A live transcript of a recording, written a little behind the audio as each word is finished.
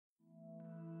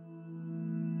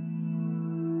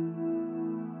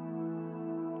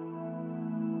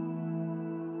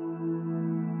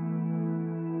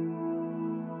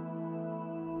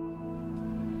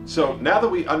So now that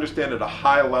we understand at a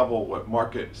high level what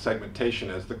market segmentation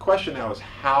is, the question now is,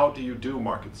 how do you do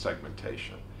market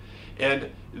segmentation? And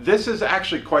this is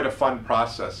actually quite a fun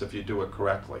process if you do it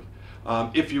correctly.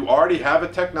 If you already have a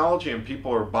technology and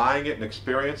people are buying it and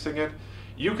experiencing it,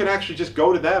 you can actually just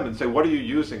go to them and say, what are you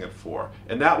using it for?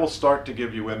 And that will start to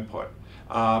give you input.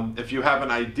 If you have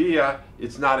an idea,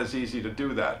 it's not as easy to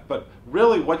do that. But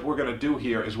really what we're going to do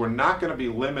here is we're not going to be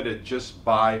limited just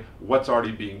by what's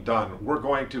already being done. We're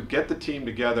going to get the team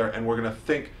together and we're going to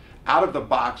think out of the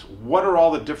box, what are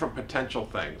all the different potential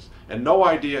things? And no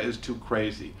idea is too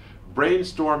crazy.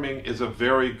 Brainstorming is a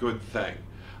very good thing.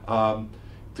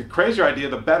 The crazier idea,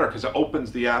 the better, because it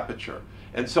opens the aperture.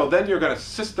 And so then you're going to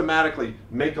systematically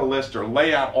make a list or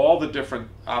lay out all the different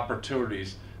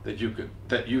opportunities that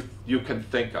you can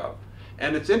think of.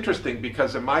 And it's interesting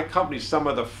because in my company, some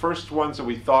of the first ones that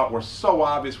we thought were so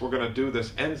obvious we're going to do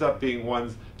this ends up being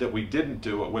ones that we didn't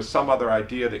do. It was some other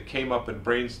idea that came up in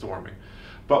brainstorming.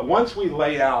 But once we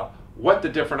lay out what the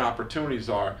different opportunities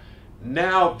are,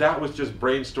 now that was just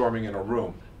brainstorming in a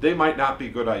room. They might not be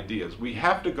good ideas. We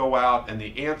have to go out, and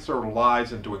the answer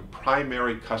lies in doing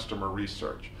primary customer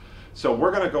research. So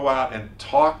we're going to go out and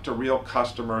talk to real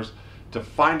customers to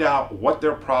find out what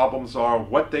their problems are,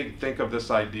 what they think of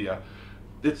this idea.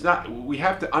 We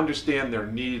have to understand their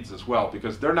needs as well,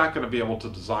 because they're not going to be able to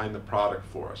design the product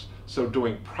for us. So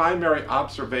doing primary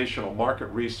observational market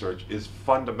research is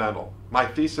fundamental. My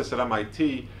thesis at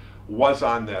MIT was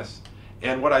on this,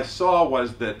 and what I saw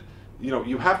was that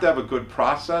you have to have a good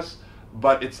process,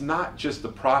 but it's not just the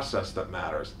process that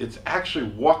matters. It's actually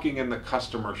walking in the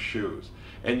customer's shoes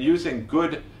and using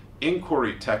good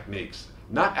inquiry techniques,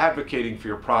 not advocating for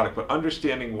your product, but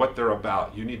understanding what they're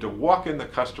about. You need to walk in the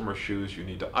customer's shoes. You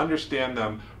need to understand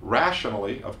them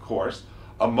rationally, of course,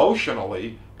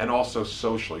 emotionally, and also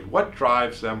socially. What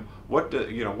drives them? What do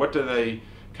they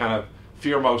kind of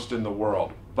fear most in the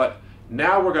world? But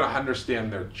now we're going to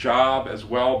understand their job as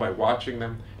well by watching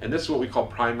them, and this is what we call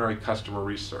primary customer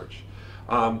research.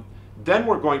 Then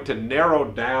we're going to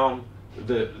narrow down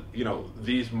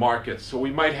these markets. So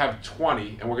we might have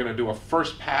 20, and we're going to do a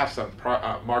first pass on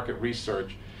market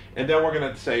research, and then we're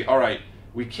going to say, all right,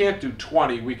 we can't do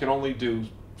 20, we can only do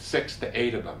 6 to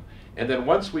 8 of them. And then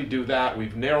once we do that,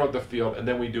 we've narrowed the field, and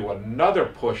then we do another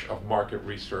push of market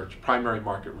research, primary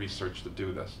market research, to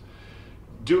do this.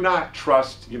 Do not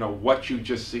trust, what you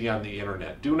just see on the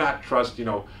internet. Do not trust,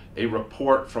 a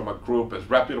report from a group as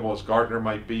reputable as Gartner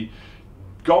might be.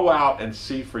 Go out and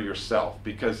see for yourself,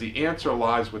 because the answer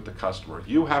lies with the customer.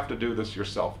 You have to do this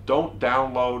yourself. Don't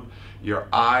download your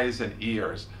eyes and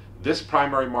ears. This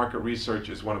primary market research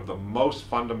is one of the most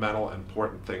fundamental,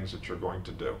 important things that you're going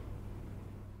to do.